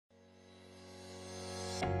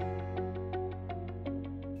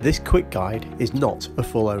This quick guide is not a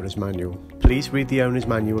full owner's manual. Please read the owner's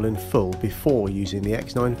manual in full before using the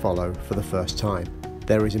X10 Follow for the first time.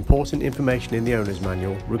 There is important information in the owner's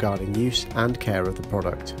manual regarding use and care of the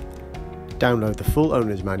product. Download the full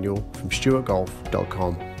owner's manual from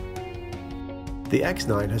stewartgolf.com. The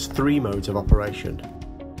X9 has 3 modes of operation: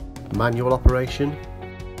 manual operation,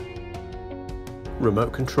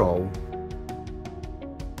 remote control,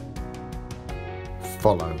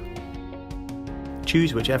 follow.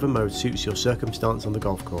 Choose whichever mode suits your circumstance on the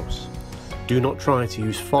golf course. Do not try to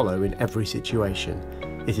use follow in every situation.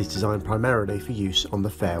 It is designed primarily for use on the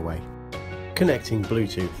fairway. Connecting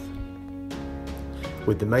Bluetooth.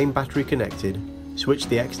 With the main battery connected, switch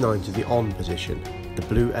the X9 to the on position. The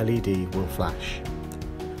blue LED will flash.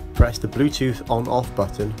 Press the Bluetooth on-off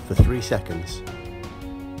button for 3 seconds.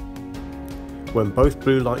 When both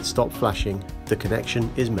blue lights stop flashing, the connection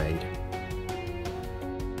is made.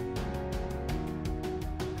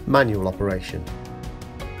 Manual operation.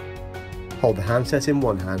 Hold the handset in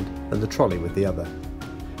one hand and the trolley with the other.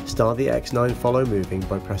 Start the X9 Follow moving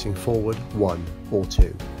by pressing forward 1 or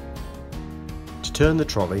 2. To turn the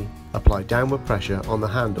trolley, apply downward pressure on the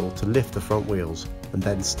handle to lift the front wheels and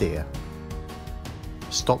then steer.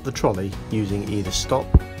 Stop the trolley using either stop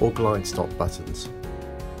or glide stop buttons.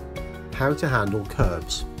 How to handle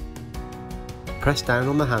curbs. Press down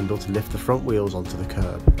on the handle to lift the front wheels onto the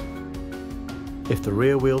curb. If the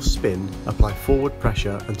rear wheels spin, apply forward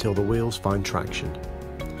pressure until the wheels find traction.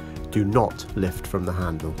 Do not lift from the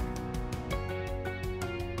handle.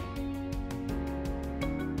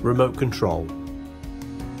 Remote control.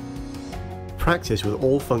 Practice with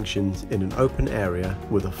all functions in an open area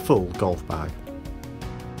with a full golf bag.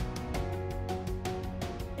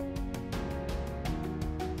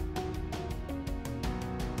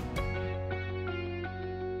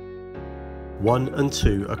 One and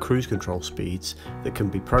 2 are cruise control speeds that can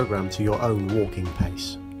be programmed to your own walking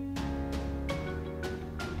pace.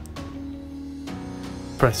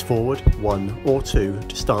 Press forward 1 or 2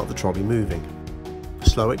 to start the trolley moving.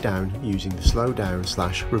 Slow it down using the slow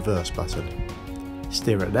down/reverse button.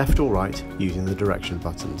 Steer it left or right using the direction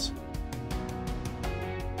buttons.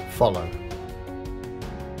 Follow.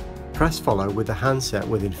 Press follow with the handset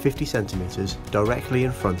within 50 cm directly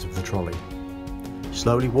in front of the trolley.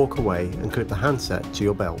 Slowly walk away and clip the handset to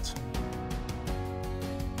your belt.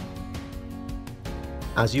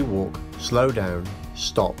 As you walk, slow down,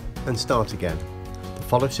 stop and start again. The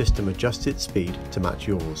follow system adjusts its speed to match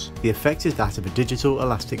yours. The effect is that of a digital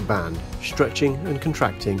elastic band, stretching and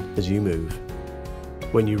contracting as you move.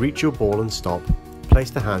 When you reach your ball and stop, place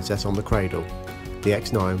the handset on the cradle. The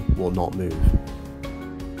X9 will not move.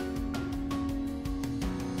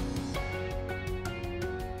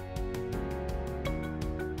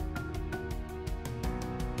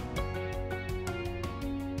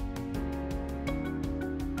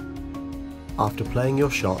 After playing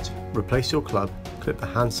your shot, replace your club, clip the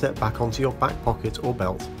handset back onto your back pocket or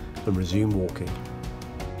belt and resume walking.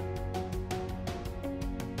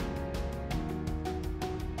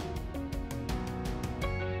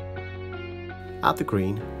 At the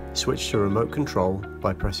green, switch to remote control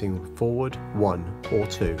by pressing forward 1 or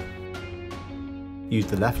 2. Use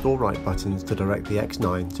the left or right buttons to direct the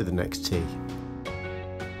X9 to the next tee.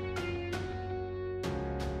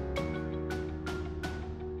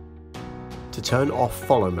 To turn off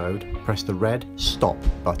follow mode, press the red stop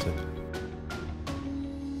button.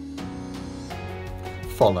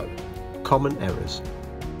 Follow. Common errors.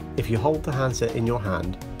 If you hold the handset in your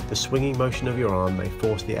hand, the swinging motion of your arm may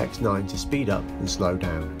force the X9 to speed up and slow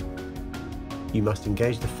down. You must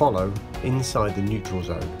engage the follow inside the neutral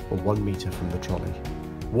zone, or 1 meter from the trolley.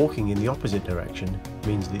 Walking in the opposite direction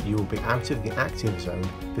means that you will be out of the active zone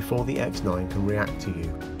before the X9 can react to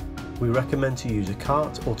you. We recommend to use a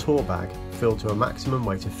cart or tour bag filled to a maximum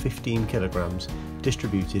weight of 15 kilograms,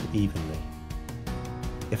 distributed evenly.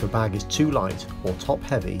 If a bag is too light or top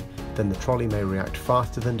heavy, then the trolley may react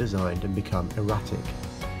faster than designed and become erratic.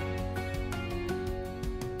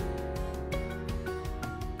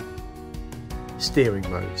 Steering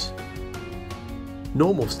modes.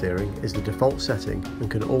 Normal steering is the default setting and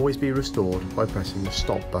can always be restored by pressing the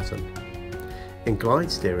stop button. In glide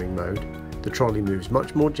steering mode, the trolley moves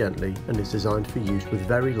much more gently and is designed for use with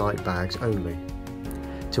very light bags only.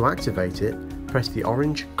 To activate it, press the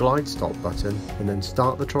orange glide stop button and then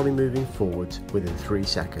start the trolley moving forwards within 3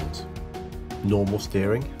 seconds. Normal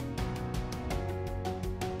steering.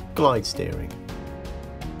 Glide steering.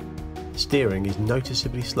 Steering is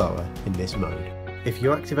noticeably slower in this mode. If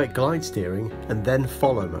you activate glide steering and then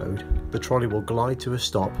follow mode, the trolley will glide to a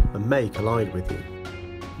stop and may collide with you.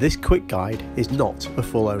 This quick guide is not a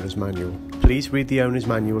full owner's manual. Please read the owner's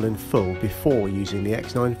manual in full before using the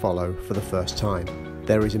X9 Follow for the first time.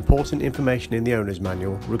 There is important information in the owner's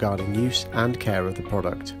manual regarding use and care of the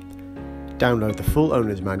product. Download the full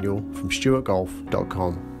owner's manual from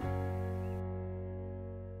stewartgolf.com.